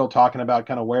folks are still talking about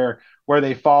kind of where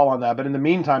they fall on that. But in the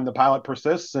meantime, the pilot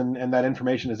persists, and that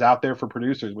information is out there for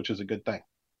producers, which is a good thing.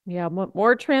 Yeah,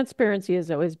 more transparency is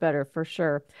always better, for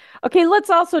sure. Okay, let's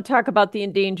also talk about the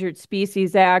Endangered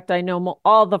Species Act. I know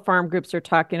all the farm groups are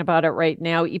talking about it right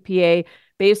now. EPA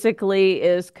basically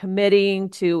is committing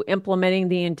to implementing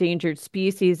the Endangered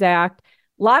Species Act.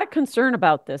 A lot of concern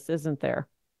about this, isn't there?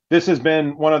 This has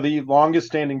been one of the longest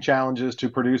standing challenges to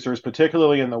producers,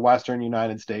 particularly in the Western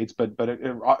United States, but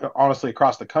honestly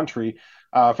across the country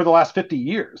for the last 50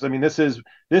 years. I mean, this is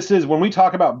when we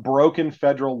talk about broken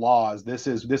federal laws, this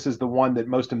is the one that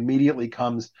most immediately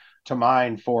comes to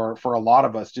mind for a lot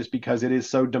of us, just because it is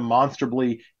so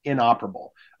demonstrably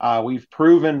inoperable. We've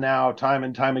proven now time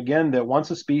and time again that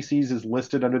once a species is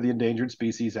listed under the Endangered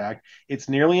Species Act, it's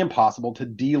nearly impossible to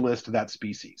delist that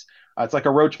species. It's like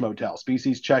a roach motel.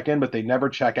 Species check in, but they never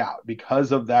check out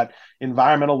because of that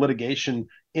environmental litigation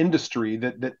industry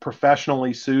that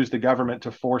professionally sues the government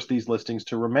to force these listings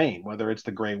to remain, whether it's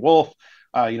the gray wolf,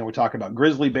 we talk about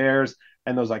grizzly bears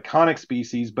and those iconic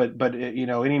species, but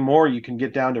anymore you can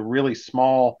get down to really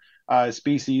small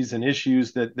species and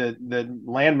issues that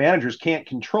land managers can't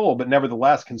control, but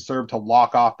nevertheless can serve to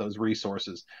lock off those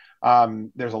resources.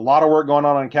 There's a lot of work going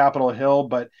on Capitol Hill,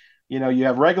 but you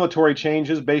have regulatory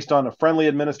changes based on a friendly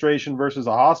administration versus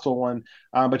a hostile one,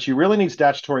 but you really need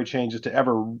statutory changes to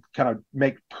ever kind of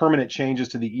make permanent changes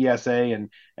to the ESA,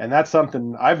 and that's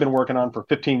something I've been working on for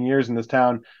 15 years in this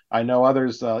town. I know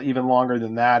others even longer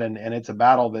than that, and it's a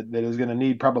battle that is going to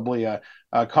need probably a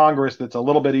Congress that's a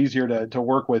little bit easier to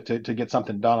work with to get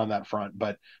something done on that front,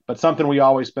 but something we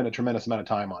always spend a tremendous amount of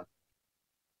time on.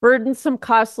 Burdensome,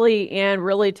 costly, and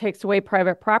really takes away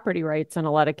private property rights in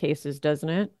a lot of cases, doesn't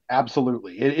it?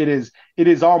 Absolutely. It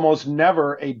is almost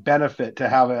never a benefit to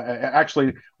have actually,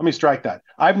 let me strike that.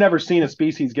 I've never seen a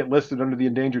species get listed under the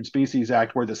Endangered Species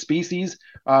Act where the species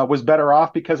was better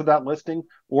off because of that listing,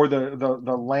 or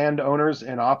the landowners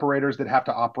and operators that have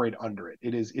to operate under it.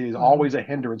 It is always a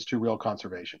hindrance to real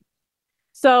conservation.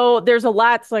 So there's a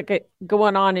lot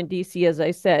going on in DC, as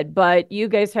I said, but you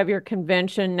guys have your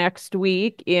convention next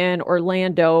week in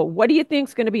Orlando. What do you think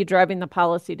is going to be driving the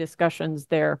policy discussions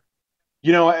there?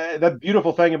 The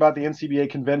beautiful thing about the NCBA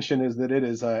convention is that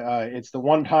it's the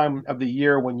one time of the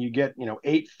year when you get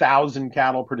 8,000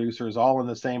 cattle producers all in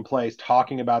the same place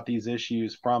talking about these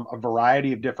issues from a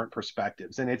variety of different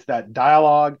perspectives, and it's that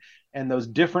dialogue and those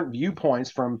different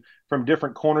viewpoints from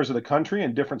different corners of the country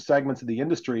and different segments of the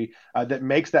industry that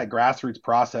makes that grassroots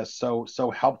process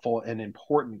so helpful and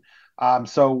important.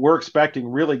 So we're expecting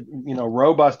really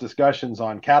robust discussions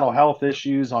on cattle health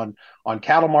issues, on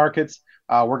cattle markets.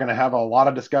 We're going to have a lot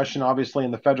of discussion, obviously,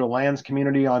 in the federal lands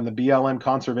community on the BLM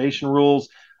conservation rules.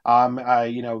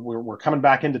 We're coming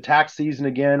back into tax season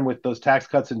again with those Tax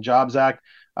Cuts and Jobs Act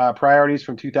priorities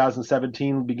from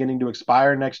 2017 beginning to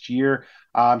expire next year.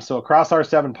 So across our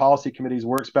 7 policy committees,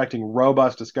 we're expecting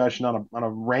robust discussion on a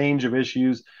range of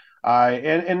issues.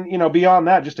 And beyond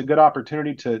that, just a good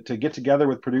opportunity to get together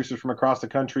with producers from across the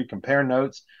country, compare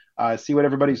notes, see what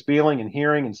everybody's feeling and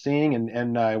hearing and seeing,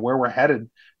 and where we're headed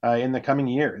in the coming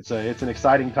year. It's an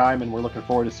exciting time, and we're looking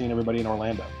forward to seeing everybody in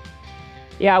Orlando.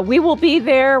 Yeah, we will be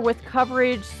there with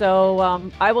coverage.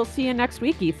 So I will see you next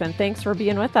week, Ethan. Thanks for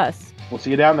being with us. We'll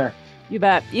see you down there. You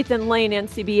bet. Ethan Lane,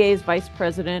 NCBA's Vice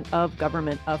President of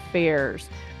Government Affairs.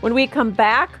 When we come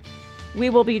back, we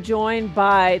will be joined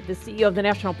by the CEO of the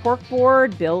National Pork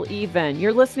Board, Bill Even.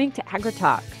 You're listening to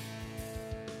AgriTalk.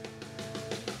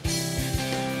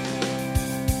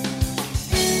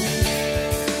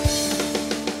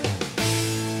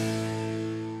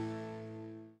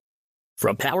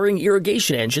 From powering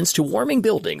irrigation engines to warming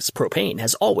buildings, propane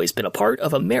has always been a part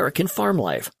of American farm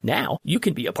life. Now, you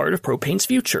can be a part of propane's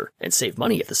future and save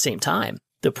money at the same time.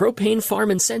 The Propane Farm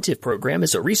Incentive Program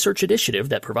is a research initiative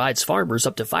that provides farmers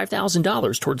up to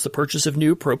 $5,000 towards the purchase of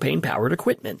new propane-powered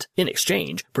equipment. In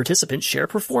exchange, participants share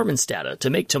performance data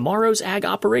to make tomorrow's ag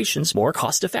operations more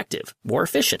cost-effective, more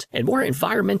efficient, and more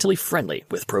environmentally friendly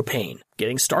with propane.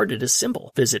 Getting started is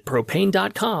simple. Visit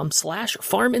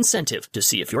propane.com/farm incentive to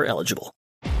see if you're eligible.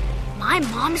 My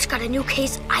mom's got a new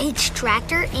Case IH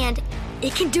tractor, and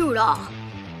it can do it all.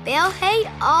 Bale hay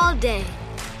all day.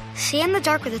 See in the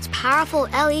dark with its powerful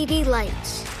LED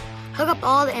lights. Hook up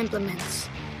all the implements.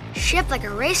 Shift like a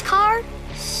race car.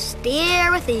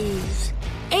 Steer with ease.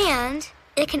 And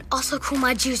it can also cool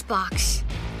my juice box.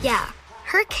 Yeah,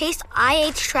 her Case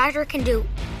IH tractor can do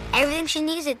everything she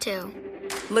needs it to.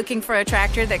 Looking for a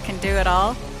tractor that can do it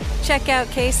all? Check out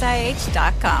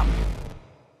caseih.com.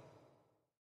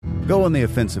 Go on the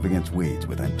offensive against weeds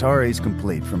with Antares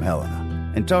Complete from Helena.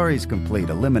 Antares Complete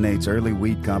eliminates early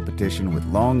weed competition with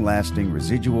long-lasting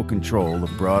residual control of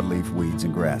broadleaf weeds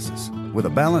and grasses. With a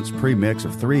balanced premix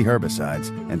of 3 herbicides,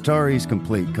 Antares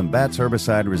Complete combats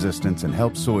herbicide resistance and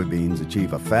helps soybeans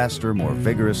achieve a faster, more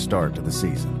vigorous start to the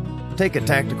season. Take a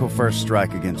tactical first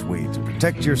strike against weeds and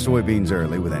protect your soybeans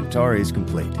early with Antares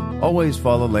Complete. Always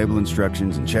follow label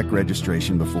instructions and check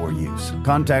registration before use.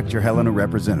 Contact your Helena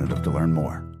representative to learn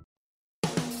more.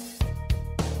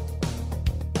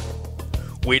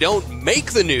 We don't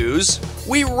make the news,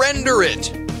 we render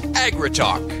it.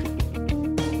 AgriTalk.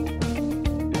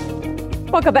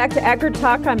 Welcome back to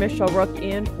AgriTalk. I'm Michelle Rook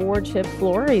in for Chip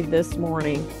Flory this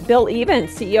morning. Bill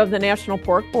Evans, CEO of the National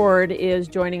Pork Board, is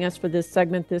joining us for this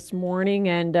segment this morning.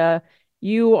 And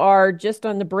you are just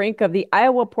on the brink of the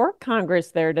Iowa Pork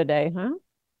Congress there today, huh?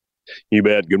 You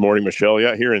bet. Good morning, Michelle.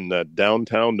 Yeah, here in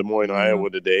downtown Des Moines, Iowa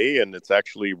today, and it's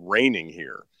actually raining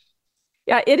here.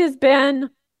 Yeah, it has been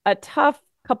a tough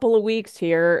couple of weeks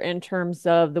here in terms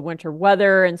of the winter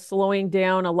weather and slowing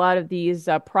down a lot of these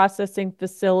processing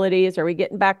facilities. Are we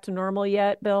getting back to normal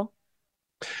yet, Bill?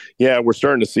 Yeah, we're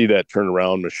starting to see that turn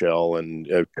around, Michelle, and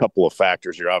a couple of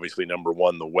factors here. Obviously, number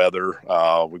one, the weather.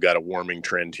 We've got a warming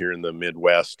trend here in the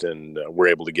Midwest, and we're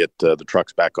able to get the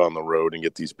trucks back on the road and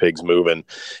get these pigs moving.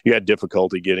 You had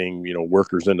difficulty getting,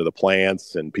 workers into the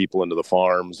plants and people into the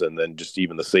farms, and then just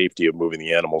even the safety of moving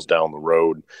the animals down the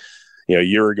road. A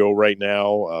year ago right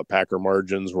now, packer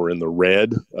margins were in the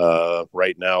red.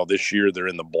 Right now this year, they're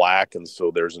in the black. And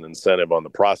so there's an incentive on the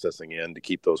processing end to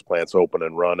keep those plants open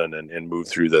and running and move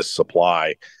through this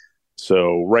supply.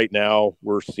 So right now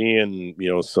we're seeing,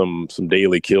 some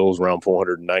daily kills around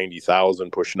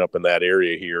 490,000 pushing up in that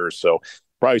area here. So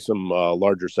probably some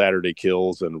larger Saturday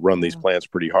kills and run these plants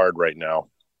pretty hard right now.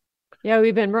 Yeah,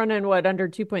 we've been running, under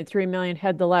 2.3 million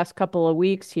head the last couple of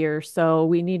weeks here. So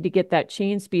we need to get that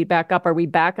chain speed back up. Are we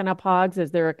backing up hogs? Is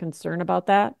there a concern about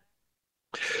that?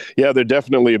 Yeah, they're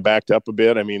definitely backed up a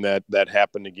bit. I mean, that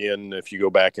happened again. If you go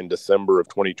back in December of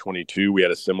 2022, we had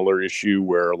a similar issue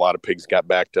where a lot of pigs got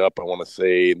backed up. I want to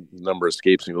say the number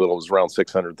escapes me a little. It was around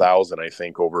 600,000, I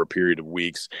think, over a period of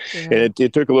weeks. Yeah. And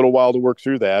it took a little while to work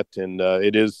through that. And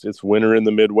it's winter in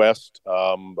the Midwest,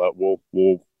 but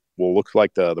we'll looks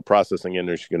like the processing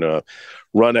industry is going to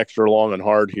run extra long and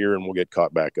hard here, and we'll get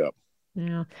caught back up.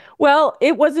 Yeah. Well,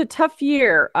 it was a tough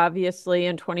year, obviously,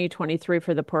 in 2023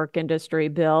 for the pork industry,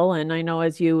 Bill. And I know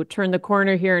as you turn the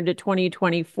corner here into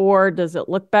 2024, does it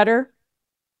look better?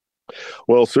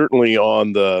 Well, certainly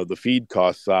on the feed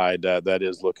cost side, that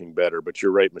is looking better. But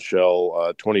you're right,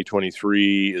 Michelle.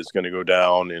 2023 is going to go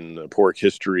down in pork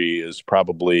history is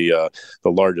probably the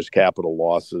largest capital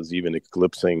losses, even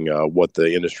eclipsing what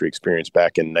the industry experienced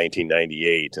back in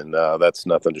 1998. And that's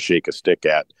nothing to shake a stick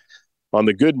at. On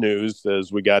the good news,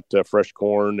 as we got fresh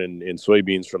corn and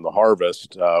soybeans from the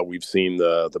harvest, we've seen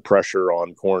the pressure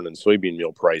on corn and soybean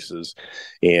meal prices,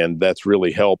 and that's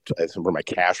really helped from a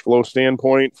cash flow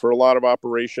standpoint for a lot of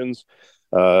operations.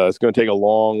 It's going to take a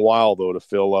long while, though, to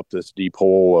fill up this deep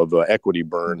hole of equity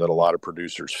burn that a lot of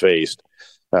producers faced.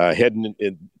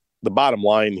 The bottom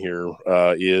line here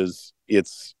is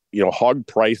hog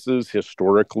prices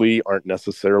historically aren't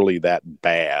necessarily that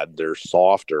bad. They're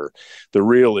softer. The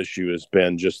real issue has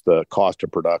been just the cost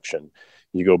of production.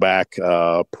 You go back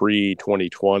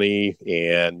pre-2020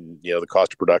 and, the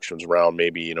cost of production was around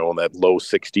maybe, in that low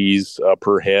 60s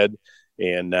per head.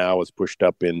 And now it's pushed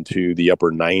up into the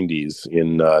upper 90s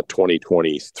in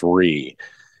 2023.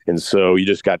 And so you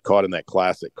just got caught in that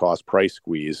classic cost price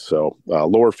squeeze. So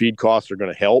lower feed costs are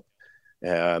going to help.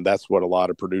 And that's what a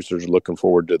lot of producers are looking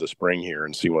forward to the spring here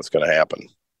and see what's going to happen.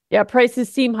 Yeah,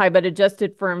 prices seem high, but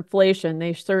adjusted for inflation,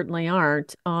 they certainly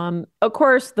aren't. Of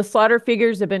course, the slaughter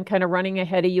figures have been kind of running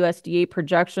ahead of USDA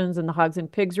projections and the Hogs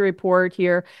and Pigs report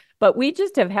here, but we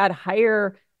just have had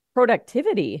higher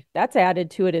productivity. That's added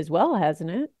to it as well,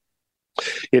 hasn't it?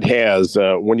 It has.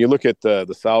 When you look at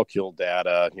the sow kill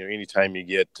data, anytime you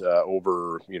get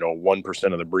over,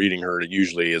 1% of the breeding herd, it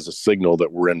usually is a signal that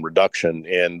we're in reduction.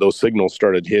 And those signals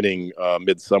started hitting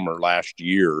midsummer last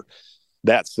year.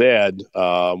 That said,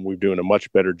 we're doing a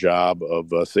much better job of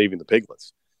saving the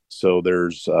piglets. So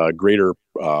there's greater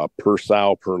per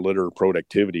sow per litter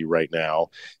productivity right now.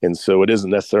 And so it isn't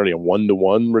necessarily a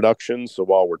one-to-one reduction. So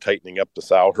while we're tightening up the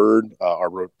sow herd,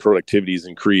 our productivity is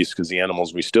increased because the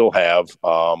animals we still have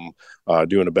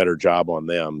doing a better job on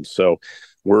them. So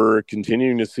we're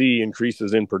continuing to see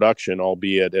increases in production,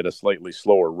 albeit at a slightly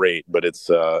slower rate, but it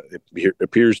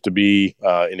appears to be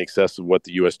in excess of what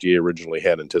the USDA originally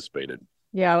had anticipated.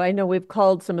 Yeah, I know we've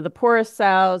culled some of the poorest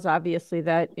sows. Obviously,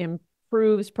 that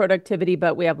improves productivity,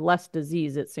 but we have less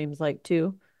disease, it seems like,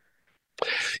 too.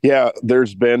 Yeah,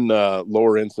 there's been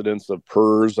lower incidence of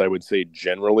PRRS, I would say,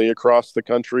 generally across the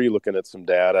country, looking at some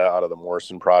data out of the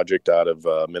Morrison Project out of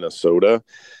Minnesota.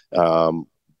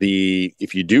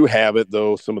 If you do have it,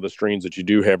 though, some of the strains that you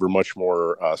do have are much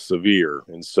more severe.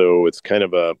 And so it's kind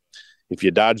of if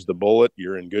you dodge the bullet,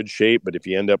 you're in good shape. But if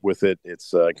you end up with it,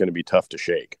 it's going to be tough to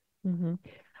shake. Mm-hmm.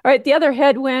 All right. The other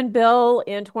headwind, Bill,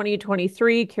 in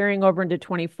 2023, carrying over into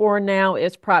 24 now,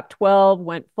 is Prop 12,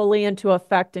 went fully into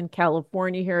effect in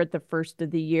California here at the first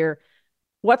of the year.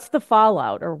 What's the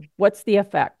fallout or what's the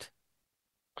effect?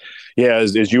 Yeah,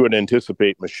 as you would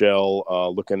anticipate, Michelle,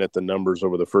 looking at the numbers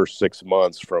over the first 6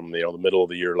 months from the middle of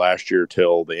the year last year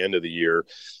till the end of the year,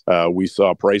 we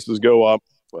saw prices go up,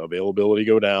 availability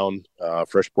go down,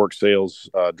 fresh pork sales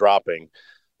dropping.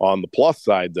 On the plus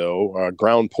side, though,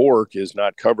 ground pork is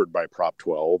not covered by Prop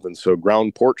 12, and so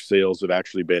ground pork sales have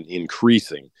actually been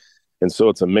increasing. And so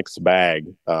it's a mixed bag.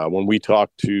 When we talk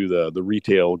to the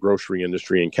retail grocery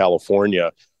industry in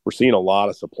California, we're seeing a lot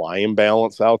of supply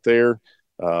imbalance out there.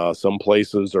 Some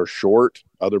places are short,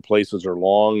 other places are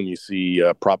long. You see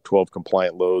Prop 12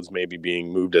 compliant loads maybe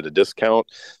being moved at a discount.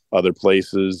 Other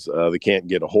places, they can't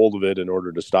get a hold of it in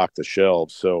order to stock the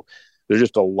shelves. So there's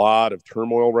just a lot of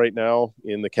turmoil right now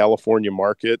in the California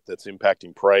market that's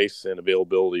impacting price and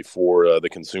availability for the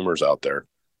consumers out there.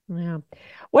 Yeah.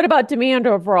 What about demand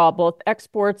overall, both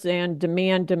exports and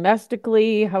demand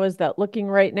domestically? How is that looking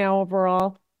right now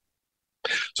overall?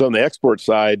 So on the export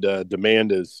side,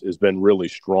 demand has been really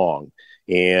strong,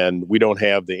 and we don't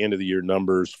have the end of the year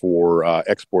numbers for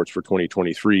exports for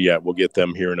 2023 yet. We'll get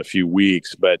them here in a few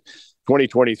weeks, but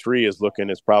 2023 is looking,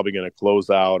 it's probably going to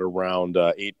close out around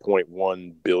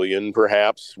 8.1 billion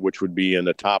perhaps, which would be in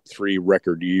the top 3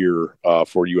 record year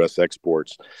for U.S.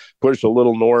 exports. Push a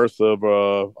little north of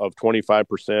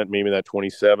 25%, maybe that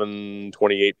 27,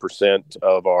 28%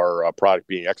 of our product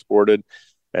being exported.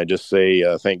 And just say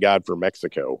thank God for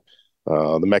Mexico.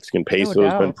 The Mexican peso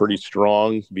has been pretty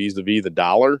strong vis-a-vis the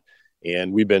dollar,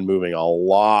 and we've been moving a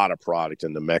lot of product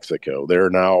into Mexico. They're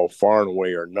now far and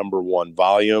away our number one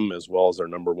volume as well as our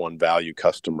number one value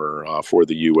customer for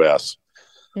the U.S.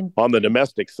 On the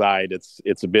domestic side,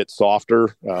 it's a bit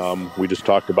softer. We just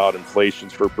talked about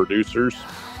inflations for producers,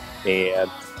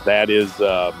 and that is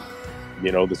the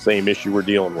same issue we're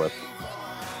dealing with.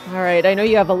 All right. I know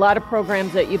you have a lot of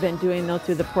programs that you've been doing, though,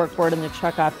 through the Pork Board and the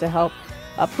Checkoff to help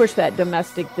push that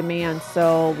domestic demand.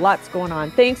 So lots going on.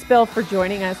 Thanks, Bill, for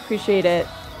joining us. Appreciate it.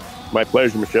 My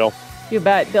pleasure, Michelle. You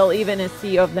bet. Bill Even is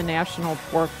CEO of the National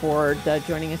Pork Board,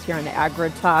 joining us here on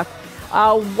AgriTalk.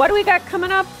 What do we got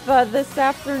coming up this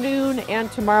afternoon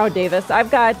and tomorrow, Davis?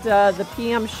 I've got the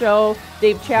PM show,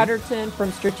 Dave Chatterton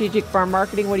from Strategic Farm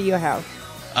Marketing. What do you have?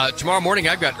 Tomorrow morning,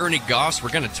 I've got Ernie Goss. We're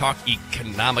going to talk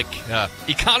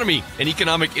economy and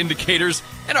economic indicators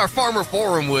and our Farmer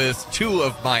Forum with 2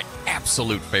 of my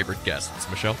absolute favorite guests.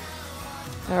 Michelle?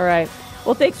 All right.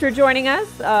 Well, thanks for joining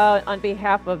us. On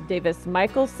behalf of Davis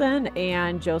Michelson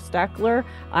and Joe Steckler,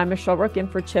 I'm Michelle Rook in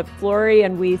for Chip Flory,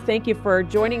 and we thank you for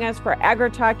joining us for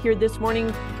AgriTalk here this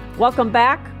morning. Welcome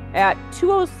back at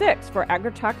 2:06 for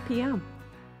AgriTalk PM.